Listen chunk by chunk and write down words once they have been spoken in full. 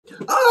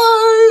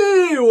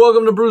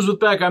welcome to Brews with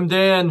Beck. I'm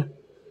Dan.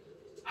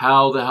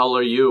 How the hell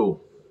are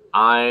you?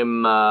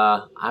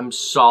 I'm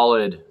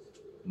solid,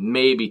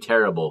 maybe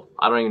terrible.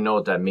 I don't even know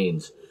what that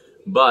means.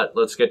 But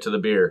let's get to the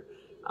beer.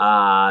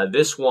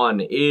 This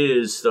one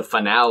is the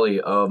finale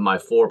of my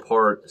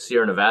 4-part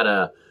Sierra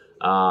Nevada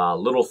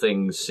Little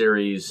Things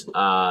series.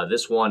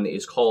 This one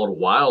is called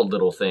Wild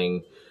Little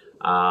Thing.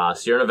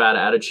 Sierra Nevada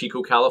out of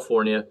Chico,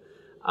 California.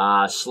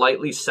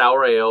 Slightly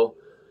sour ale.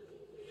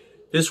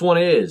 This one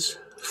is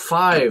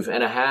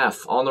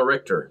 5.5 on the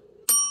Richter.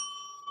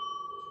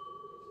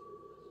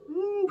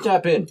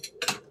 Tap in.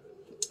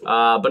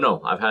 But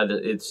no, I've had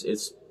this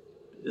is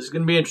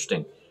going to be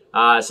interesting.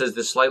 It says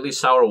the slightly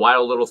sour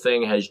Wild Little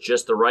Thing has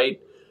just the right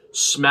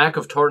smack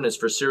of tartness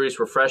for serious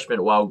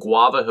refreshment, while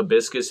guava,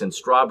 hibiscus, and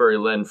strawberry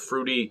lend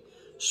fruity,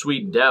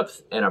 sweet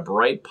depth and a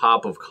bright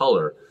pop of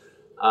color.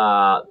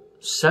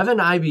 7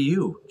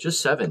 IBU,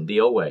 just 7,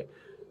 the old way.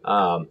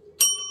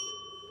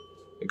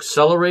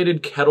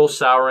 Accelerated kettle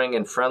souring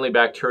and friendly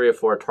bacteria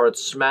for a tart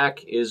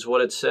smack is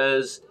what it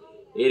says.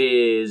 It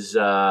is,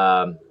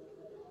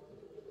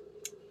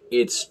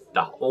 it's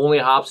the only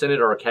hops in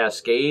it are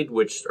Cascade,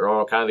 which are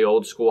all kind of the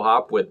old school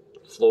hop with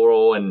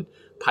floral and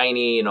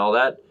piney and all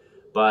that.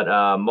 But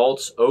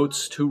malts,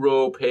 oats,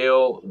 two-row,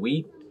 pale,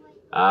 wheat.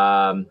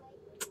 Yeah,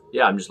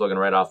 I'm just looking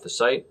right off the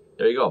site.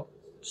 There you go.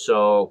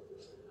 So,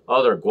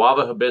 other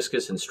guava,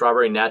 hibiscus, and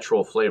strawberry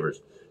natural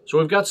flavors. So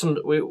we've got some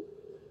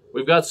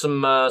we've got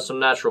some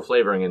natural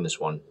flavoring in this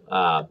one.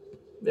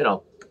 You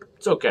know,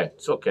 it's okay.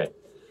 It's okay.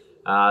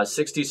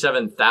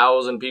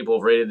 67,000 people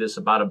have rated this,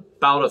 about a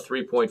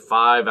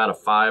 3.5 out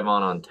of 5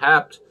 on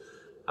Untapped.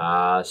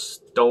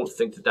 Don't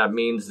think that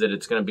means that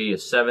it's going to be a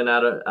 7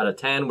 out of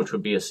 10, which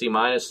would be a C-.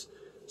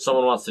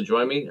 Someone wants to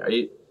join me. Are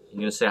you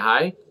going to say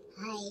hi?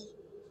 Hi.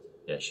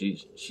 Yeah,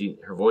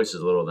 her voice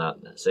is a little not.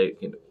 Say,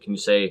 can you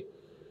say,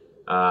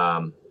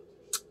 welcome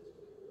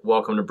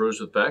to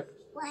Brews with Beck?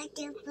 Welcome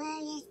to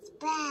Brews with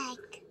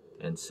Beck.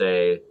 And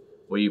say,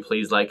 will you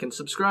please like and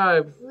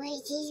subscribe?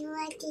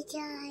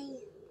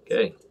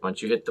 Okay, why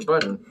don't you hit the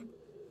button?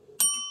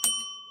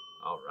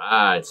 All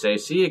right, say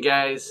see you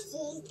guys. See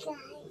you guys.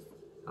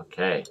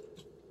 Okay.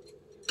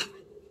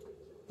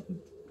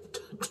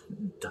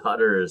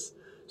 Daughter's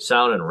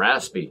sounding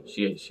raspy.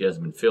 She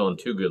hasn't been feeling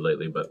too good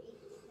lately, but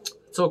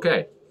it's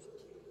okay.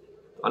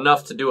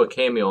 Enough to do a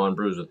cameo on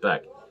Brews with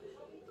Beck.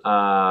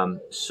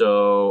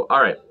 So,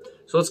 all right.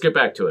 So let's get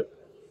back to it.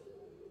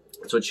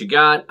 So what you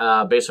got,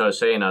 based on what I was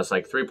saying, I was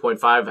like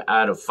 3.5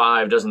 out of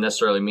 5 doesn't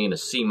necessarily mean a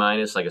C-,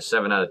 like a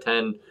 7 out of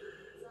 10.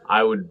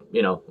 I would,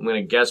 you know, I'm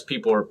going to guess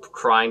people are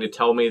trying to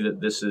tell me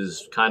that this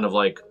is kind of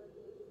like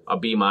a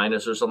B- or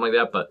something like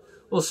that, but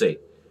we'll see.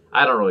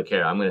 I don't really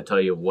care. I'm going to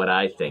tell you what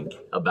I think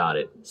about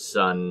it,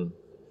 son,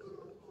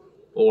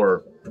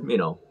 or, you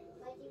know,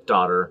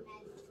 daughter,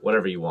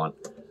 whatever you want.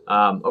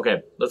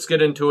 Okay, let's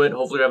get into it.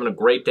 Hopefully you're having a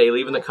great day.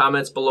 Leave in the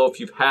comments below if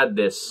you've had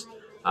this.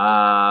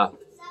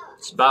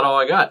 That's about all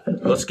I got.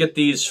 Let's get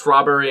these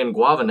strawberry and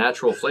guava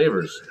natural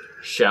flavors,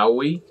 shall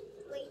we?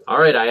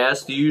 All right, I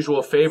asked the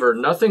usual favor.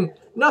 Nothing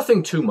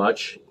too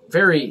much.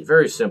 Very,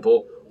 very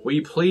simple. Will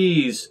you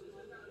please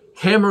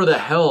hammer the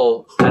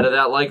hell out of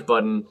that like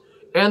button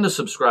and the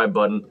subscribe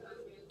button?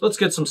 Let's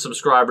get some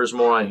subscribers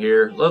more on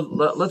here.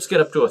 Let's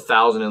get up to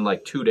 1,000 in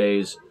like 2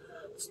 days.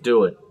 Let's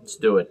do it. Let's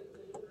do it.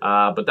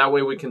 But that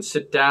way we can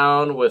sit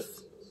down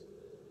with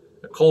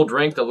a cold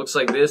drink that looks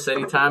like this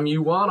anytime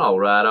you want. All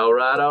right, all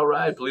right, all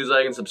right. Please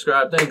like and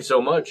subscribe. Thank you so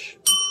much.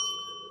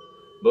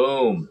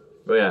 Boom.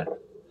 Oh, yeah.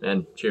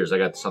 And cheers. I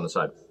got this on the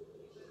side.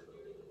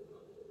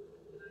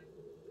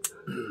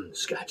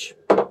 Scotch.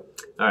 All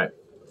right.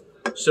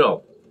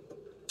 So,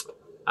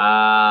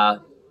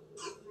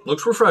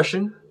 looks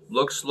refreshing.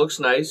 Looks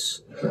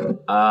nice.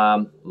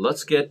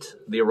 Let's get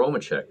the aroma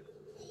check.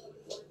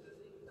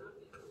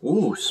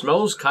 Ooh,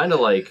 smells kind of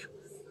like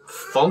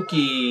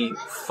funky,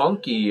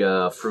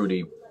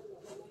 fruity.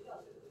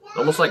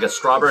 Almost like a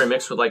strawberry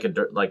mixed with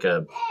like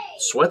a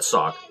sweat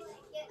sock.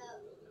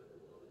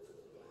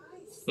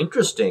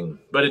 Interesting,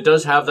 but it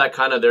does have that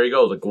kind of, there you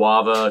go, the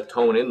guava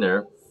tone in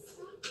there.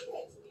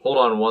 Hold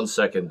on 1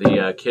 second.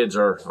 The kids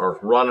are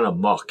running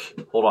amok.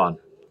 Hold on.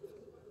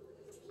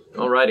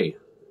 Alrighty.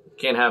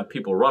 Can't have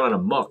people running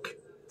amok.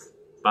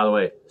 By the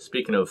way,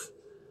 speaking of,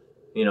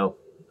 you know,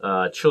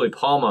 Chili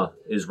Palma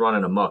is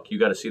running amok. You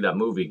got to see that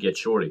movie, Get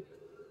Shorty.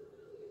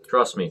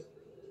 Trust me.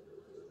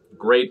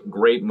 Great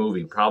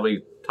movie.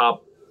 Probably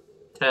top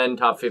 10,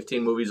 top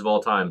 15 movies of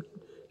all time.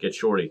 Get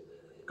Shorty.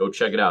 Go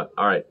check it out.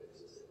 All right.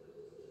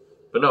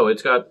 But no,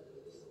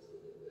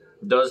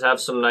 does have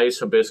some nice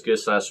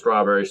hibiscus /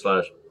 strawberry /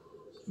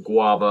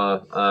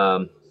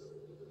 guava.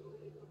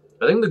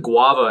 I think the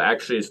guava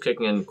actually is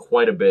kicking in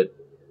quite a bit.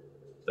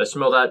 I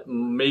smell that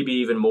maybe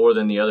even more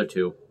than the other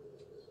two.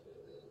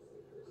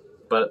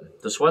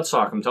 But the sweat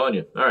sock, I'm telling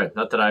you. All right,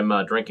 not that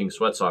I'm drinking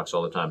sweat socks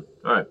all the time.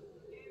 All right.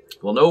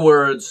 Well, no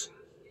words,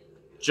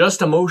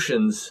 just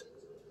emotions.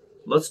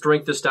 Let's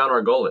drink this down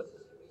our gullet.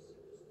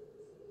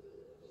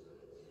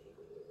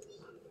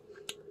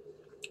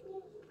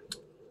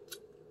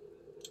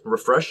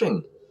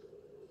 Refreshing.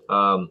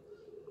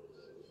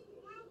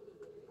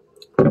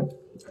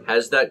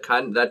 Has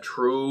that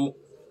true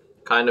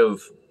kind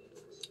of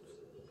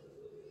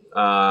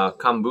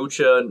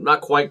kombucha,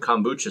 not quite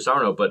kombucha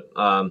sour note, but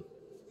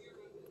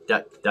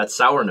that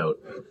sour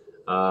note.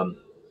 I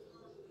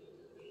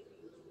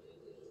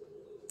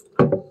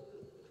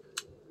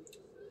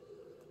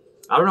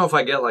don't know if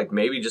I get like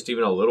maybe just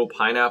even a little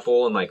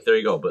pineapple and like there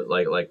you go, but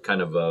like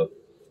kind of a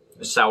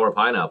sour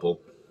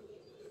pineapple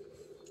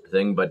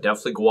thing, but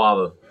definitely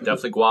guava,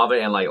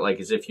 and like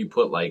as if you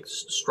put like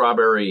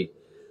strawberry,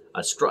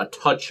 a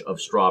touch of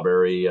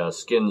strawberry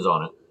skins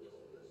on it.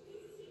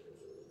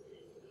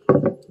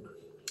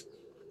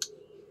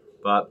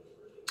 But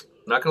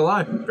not gonna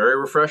lie, very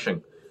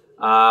refreshing.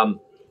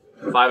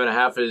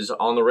 5.5 is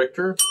on the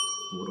Richter.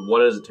 What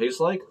does it taste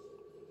like?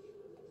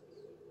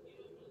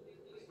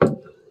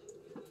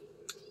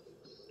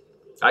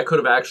 I could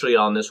have actually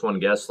on this one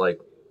guessed like,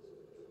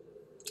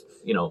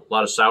 you know, a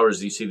lot of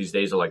sours you see these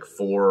days are like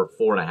 4,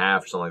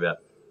 4.5, something like that.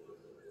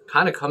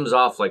 Kind of comes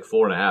off like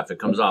 4.5. It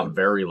comes off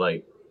very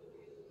light.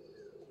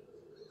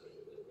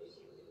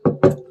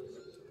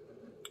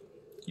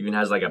 Even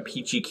has like a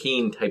peachy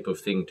keen type of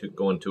thing to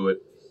go into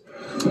it.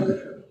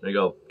 There you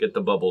go. Get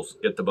the bubbles.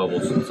 Get the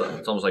bubbles.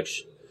 It's almost like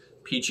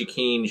peachy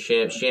keen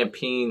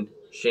champagne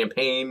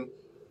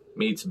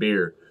meets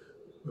beer.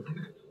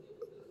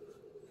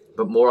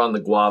 But more on the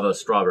guava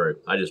strawberry.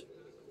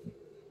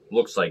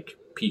 Looks like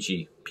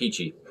peachy.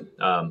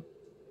 All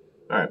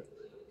right.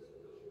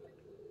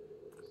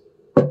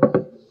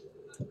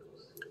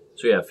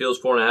 So yeah, feels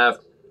 4.5.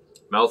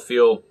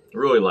 Mouthfeel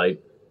really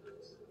light.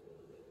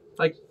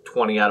 Like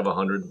 20 out of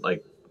 100.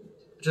 Like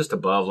just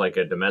above like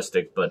a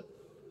domestic, but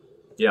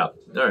yeah.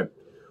 All right.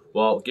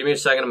 Well, give me a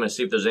second. I'm going to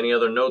see if there's any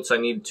other notes I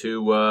need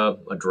to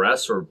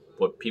address or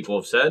what people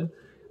have said.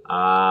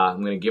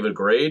 I'm going to give it a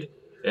grade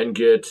and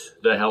get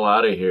the hell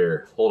out of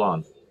here. Hold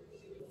on.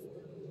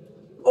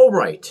 All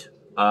right.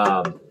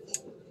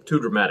 Too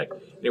dramatic.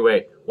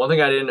 Anyway, one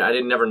thing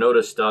I never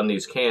noticed on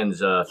these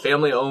cans,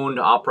 family owned,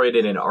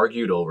 operated, and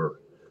argued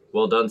over.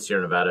 Well done,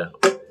 Sierra Nevada.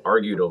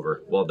 Argued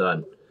over. Well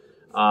done.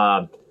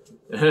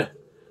 There's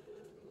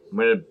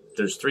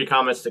 3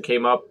 comments that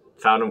came up.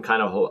 Found them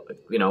kind of,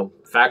 you know,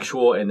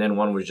 factual, and then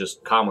one was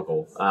just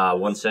comical.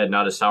 One said,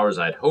 not as sour as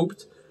I'd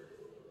hoped.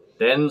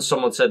 Then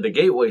someone said the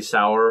gateway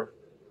sour,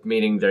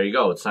 meaning there you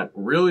go. It's not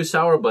really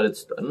sour, but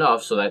it's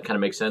enough, so that kind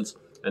of makes sense.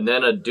 And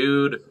then a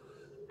dude,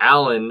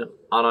 Alan,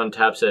 on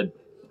tap said,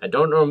 I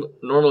don't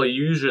normally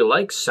usually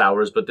like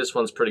sours, but this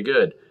one's pretty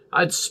good.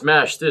 I'd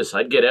smash this.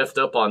 I'd get effed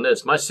up on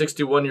this. My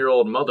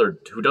 61-year-old mother,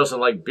 who doesn't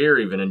like beer,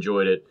 even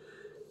enjoyed it.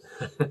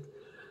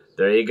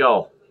 There you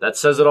go. That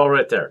says it all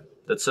right there.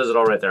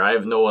 I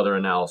have no other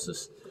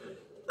analysis.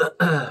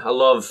 I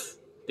love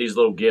these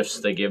little gifts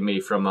they give me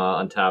from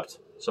Untapped.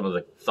 Some of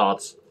the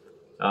thoughts.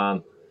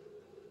 The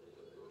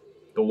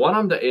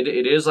one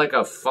it is like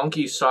a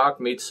funky sock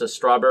meets a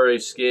strawberry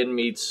skin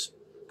meets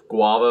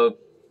guava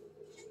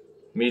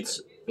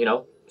meets, you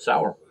know,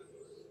 sour.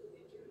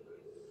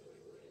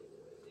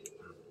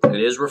 It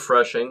is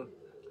refreshing,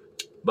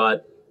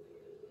 but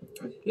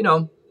you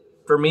know,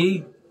 for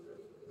me,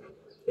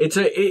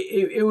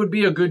 it would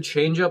be a good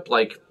change up.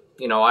 Like,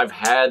 you know, I've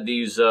had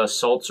these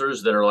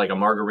seltzers that are like a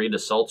margarita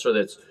seltzer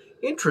that's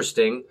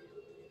interesting.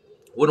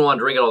 Wouldn't want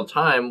to drink it all the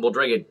time. We'll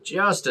drink it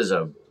just as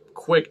a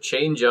quick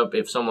change up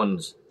if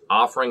someone's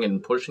offering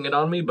and pushing it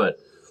on me, but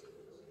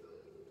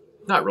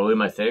not really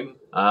my thing.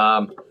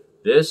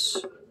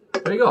 This,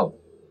 there you go.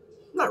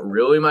 Not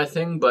really my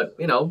thing, but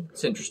you know,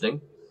 it's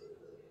interesting.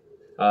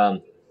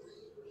 All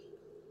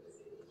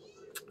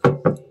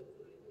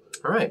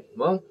right,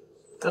 well,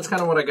 that's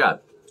kind of what I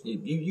got.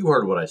 You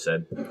heard what I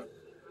said.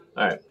 All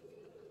right,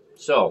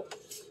 so,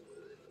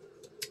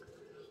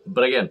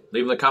 but again,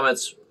 leave in the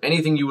comments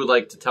anything you would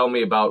like to tell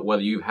me about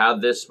whether you've had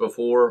this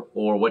before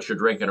or what you're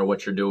drinking or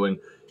what you're doing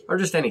or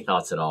just any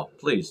thoughts at all.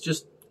 Please,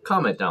 just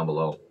comment down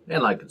below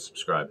and like and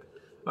subscribe.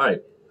 All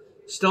right,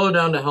 still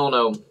down to hell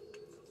no.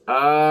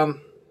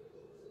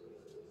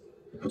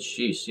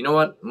 Jeez, you know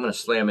what? I'm going to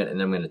slam it and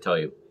then I'm going to tell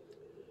you.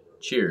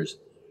 Cheers.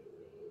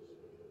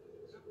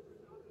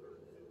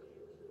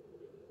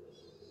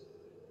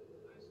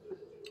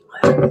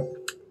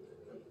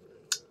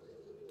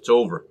 It's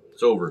over.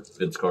 It's over,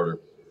 Vince Carter.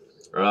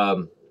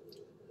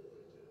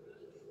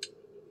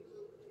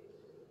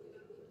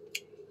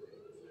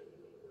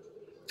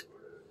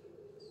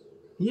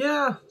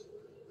 Yeah.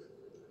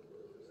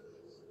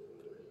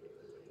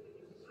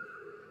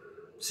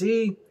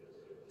 See.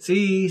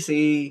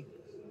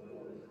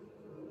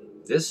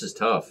 This is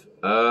tough.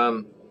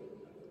 For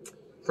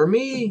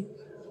me,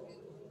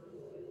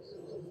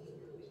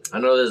 I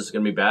know this is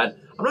gonna be bad.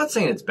 I'm not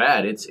saying it's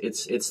bad.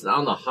 It's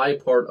on the high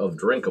part of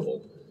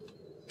drinkable.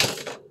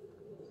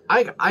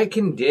 I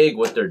can dig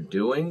what they're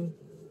doing.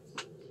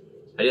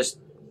 It's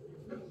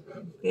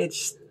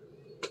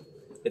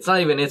not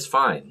even, it's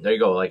fine. There you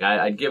go. Like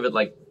I'd give it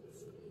like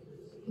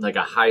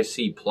a high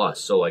C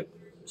plus, so like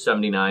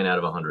 79 out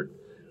of 100.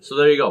 So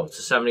there you go. It's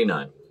a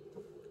 79.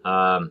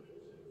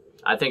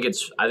 I think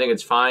it's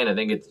fine. I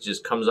think it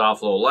just comes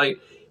off a little light,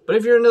 But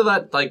if you're into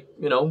that, like,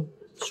 you know,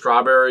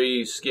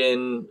 strawberry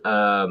skin,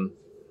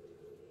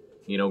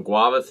 you know,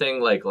 guava thing,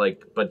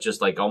 but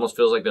just like almost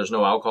feels like there's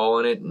no alcohol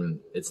in it,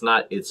 and it's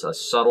a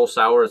subtle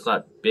sour. It's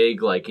not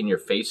big, like in your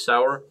face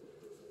sour.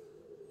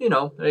 You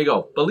know, there you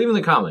go. But leave in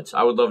the comments.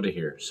 I would love to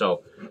hear.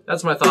 So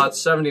that's my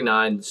thoughts.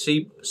 79,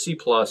 C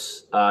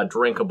plus,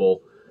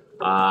 drinkable.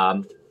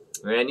 And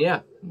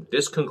yeah,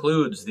 this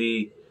concludes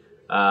the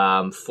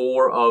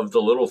 4 of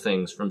the little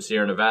things from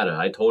Sierra Nevada.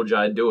 I told you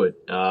I'd do it.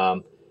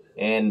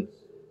 And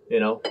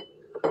you know,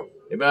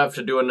 maybe I have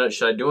to do another.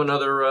 Should I do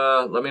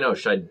another? Let me know.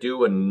 Should I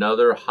do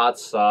another hot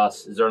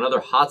sauce? Is there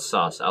another hot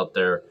sauce out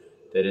there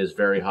that is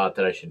very hot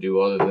that I should do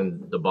other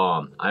than the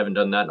bomb? I haven't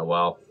done that in a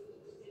while.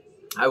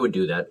 I would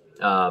do that.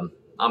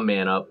 I'm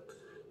man up.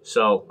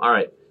 So, all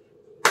right.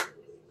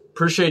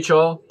 Appreciate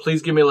y'all.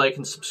 Please give me a like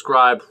and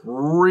subscribe.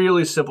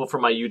 Really simple for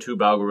my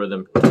YouTube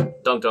algorithm.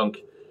 Dunk dunk.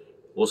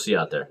 We'll see you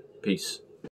out there. Peace.